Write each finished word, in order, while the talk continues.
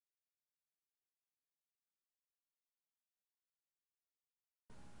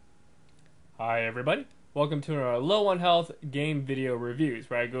Hi everybody, welcome to our Low on Health game video reviews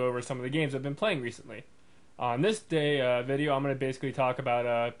where I go over some of the games I've been playing recently. On this video, I'm going to basically talk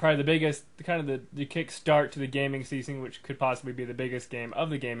about probably the biggest, the kick start to the gaming season, which could possibly be the biggest game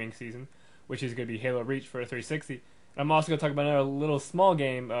of the gaming season, which is going to be Halo Reach for 360. And I'm also going to talk about another little small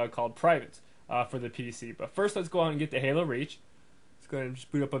game called Privates for the PC. But first, let's go on and get to Halo Reach. Let's go ahead and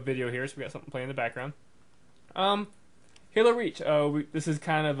just boot up a video here so we got something playing in the background. Halo Reach. This is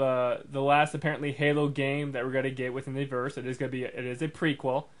kind of the last apparently Halo game that we're gonna get within the verse. It is a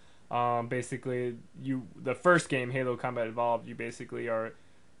prequel. Basically, the first game, Halo Combat Evolved,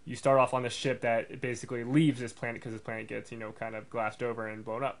 you start off on the ship that basically leaves this planet because this planet gets kind of glassed over and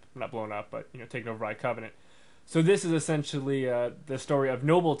blown up. Not blown up, but taken over by Covenant. So this is essentially the story of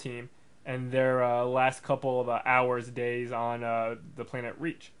Noble Team and their last couple of hours, days on the planet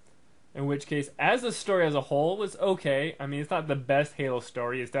Reach. In which case, as the story as a whole was okay. I mean, it's not the best Halo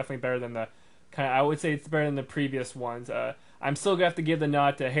story. It's definitely better than I would say it's better than the previous ones. I'm still gonna have to give the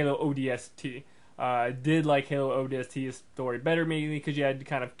nod to Halo ODST. I did like Halo ODST's story better, mainly because you had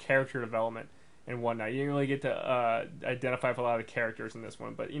kind of character development and whatnot. You didn't really get to identify with a lot of the characters in this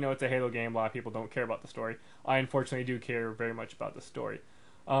one, but it's a Halo game. A lot of people don't care about the story. I unfortunately do care very much about the story.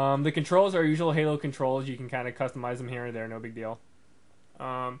 The controls are usual Halo controls. You can kind of customize them here and there, no big deal.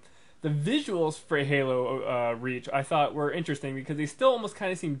 The visuals for Halo Reach I thought were interesting because they still almost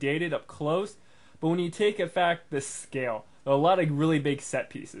kind of seem dated up close, but when you take effect the scale, there are a lot of really big set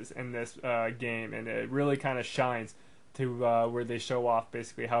pieces in this game, and it really kind of shines to where they show off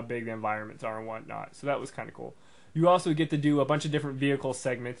basically how big the environments are and whatnot. So that was kind of cool. You also get to do a bunch of different vehicle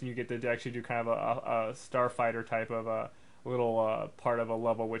segments, and you get to actually do kind of a starfighter type of a little part of a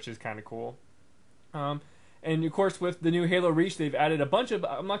level, which is kind of cool. And of course, with the new Halo Reach, they've added a bunch of,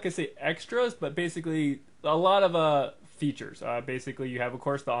 I'm not going to say extras, but basically a lot of features. Basically, you have, of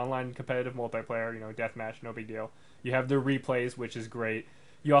course, the online competitive multiplayer, deathmatch, no big deal. You have the replays, which is great.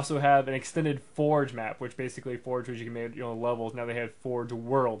 You also have an extended Forge map, which basically Forge, which you can make levels. Now they have Forge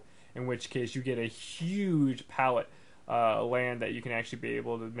World, in which case you get a huge palette land that you can actually be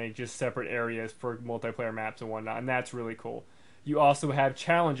able to make just separate areas for multiplayer maps and whatnot, and that's really cool. You also have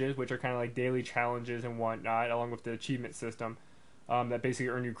challenges, which are kind of like daily challenges and whatnot, along with the achievement system that basically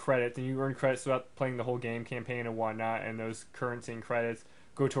earn you credits. And you earn credits throughout playing the whole game campaign and whatnot, and those currency and credits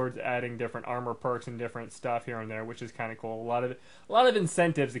go towards adding different armor perks and different stuff here and there, which is kind of cool. A lot of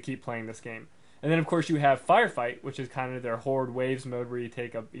incentives to keep playing this game. And then of course you have firefight, which is kind of their horde waves mode, where you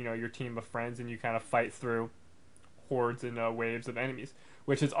take your team of friends and you kind of fight through hordes and waves of enemies,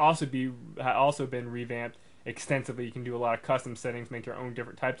 which has also been revamped extensively. You can do a lot of custom settings, make your own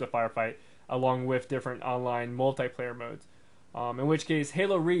different types of firefight, along with different online multiplayer modes. In which case,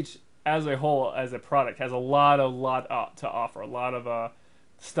 Halo Reach as a whole, as a product, has a lot to offer, a lot of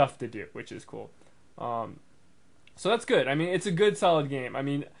stuff to do, which is cool. So that's good. I mean, it's a good, solid game. I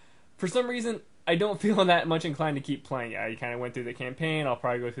mean, for some reason, I don't feel that much inclined to keep playing it. I kind of went through the campaign. I'll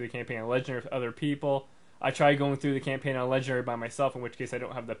probably go through the campaign on Legendary with other people. I tried going through the campaign on Legendary by myself, in which case I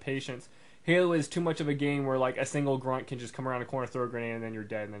don't have the patience. Halo is too much of a game where like a single grunt can just come around a corner, throw a grenade, and then you're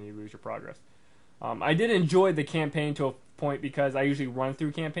dead, and then you lose your progress. I did enjoy the campaign to a point because I usually run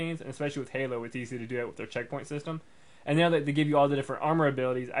through campaigns, and especially with Halo, it's easy to do it with their checkpoint system. And now that they give you all the different armor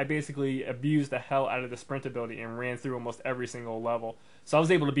abilities, I basically abused the hell out of the sprint ability and ran through almost every single level. So I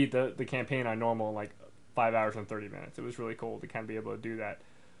was able to beat the campaign on normal in like 5 hours and 30 minutes. It was really cool to kind of be able to do that.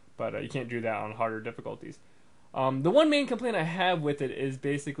 But you can't do that on harder difficulties. The one main complaint I have with it is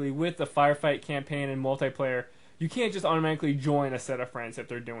basically with the firefight campaign and multiplayer, you can't just automatically join a set of friends if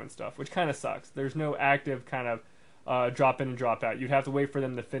they're doing stuff, which kind of sucks. There's no active kind of drop in and drop out. You'd have to wait for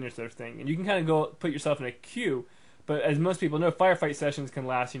them to finish their thing. And you can kind of go put yourself in a queue, but as most people know, firefight sessions can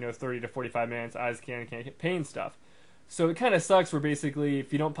last 30 to 45 minutes, as can campaign stuff. So it kind of sucks where basically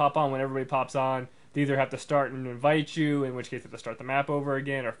if you don't pop on when everybody pops on, they either have to start and invite you, in which case you have to start the map over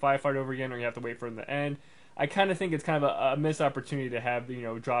again, or firefight over again, or you have to wait for them to end. I kind of think it's kind of a missed opportunity to have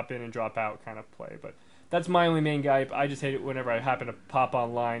drop in and drop out kind of play, but that's my only main gripe. I just hate it whenever I happen to pop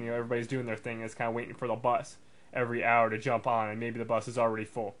online. Everybody's doing their thing, and it's kind of waiting for the bus every hour to jump on, and maybe the bus is already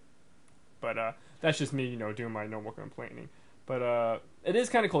full. But that's just me, doing my normal complaining. But it is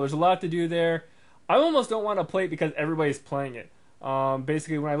kind of cool. There's a lot to do there. I almost don't want to play it because everybody's playing it.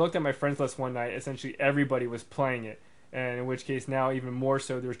 Basically, when I looked at my friends list one night, essentially everybody was playing it. And in which case now even more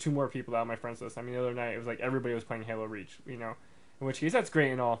so, there's 2 more people out on my friends list. I mean, the other night it was like everybody was playing Halo Reach, In which case that's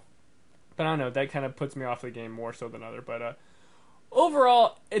great and all, but I don't know, that kind of puts me off the game more so than other. But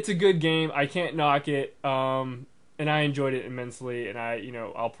overall, it's a good game. I can't knock it. And I enjoyed it immensely. And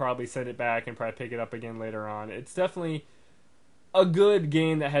I'll probably send it back and probably pick it up again later on. It's definitely a good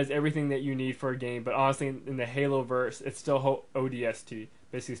game that has everything that you need for a game. But honestly, in the Halo verse, it's still ODST.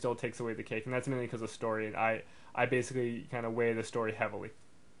 Basically, still takes away the cake, and that's mainly because of story. And I basically kind of weigh the story heavily.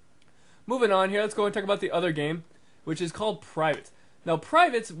 Moving on here, let's go and talk about the other game, which is called Privates. Now,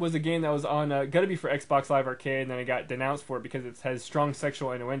 Privates was a game that was on, gonna be for Xbox Live Arcade, and then it got denounced for it because it has strong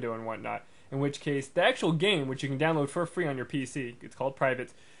sexual innuendo and whatnot. In which case, the actual game, which you can download for free on your PC, it's called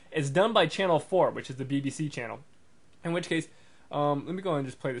Privates, is done by Channel 4, which is the BBC channel. In which case, let me go and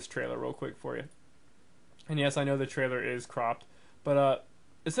just play this trailer real quick for you. And yes, I know the trailer is cropped, but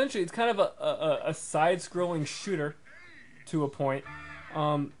essentially, it's kind of a side-scrolling shooter to a point.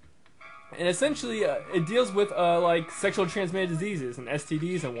 And essentially, it deals with like sexually transmitted diseases and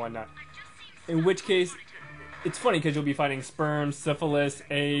STDs and whatnot. In which case, it's funny because you'll be fighting sperm, syphilis,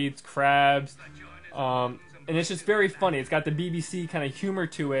 AIDS, crabs, and it's just very funny. It's got the BBC kind of humor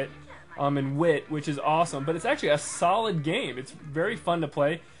to it, and wit, which is awesome. But it's actually a solid game. It's very fun to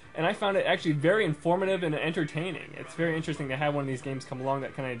play, and I found it actually very informative and entertaining. It's very interesting to have one of these games come along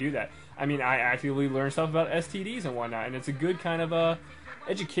that kind of do that. I mean, I actually learned stuff about STDs and whatnot, and it's a good kind of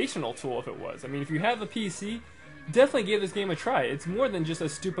educational tool if it was. I mean, if you have a PC, definitely give this game a try. It's more than just a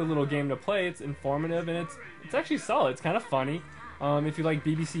stupid little game to play. It's informative, and it's actually solid. It's kind of funny. If you like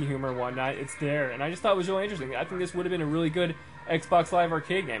BBC humor and whatnot, it's there. And I just thought it was really interesting. I think this would have been a really good Xbox Live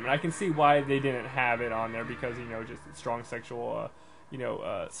Arcade game, and I can see why they didn't have it on there because, you know, just strong sexual,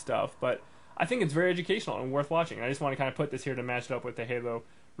 stuff. But I think it's very educational and worth watching. I just want to kind of put this here to match it up with the Halo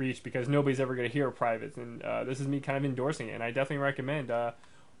Reach because nobody's ever going to hear Privates, and this is me kind of endorsing it, and I definitely recommend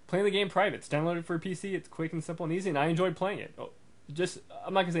playing the game Privates. Download it for PC. It's quick and simple and easy, and I enjoyed playing it.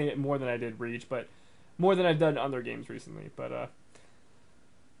 I'm not going to say it more than I did Reach, but more than I've done other games recently. But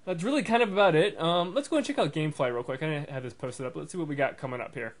that's really kind of about it. Let's go and check out GameFly real quick. I didn't have this posted up. Let's see what we got coming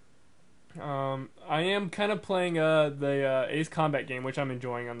up here. I am kind of playing the Ace Combat game, which I'm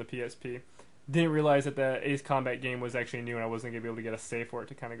enjoying on the PSP. Didn't realize that the Ace Combat game was actually new, and I wasn't going to be able to get a save for it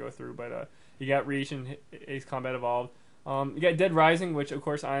to kind of go through. But you got Reach and Ace Combat Evolved. You got Dead Rising, which of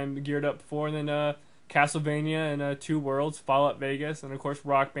course I'm geared up for, and then Castlevania and Two Worlds, Fallout Vegas, and of course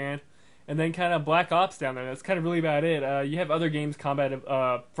Rock Band, and then kind of Black Ops down there. That's kind of really about it. You have other games, Combat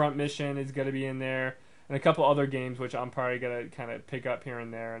Front Mission is going to be in there, and a couple other games which I'm probably going to kind of pick up here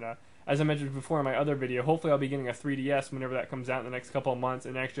and there. And as I mentioned before in my other video, hopefully I'll be getting a 3DS whenever that comes out in the next couple of months,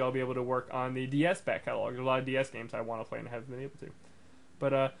 and actually I'll be able to work on the DS back catalog. There's a lot of DS games I want to play and haven't been able to.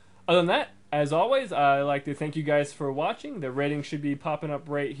 But other than that, as always, I'd like to thank you guys for watching. The rating should be popping up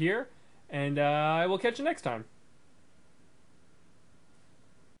right here, and I will catch you next time.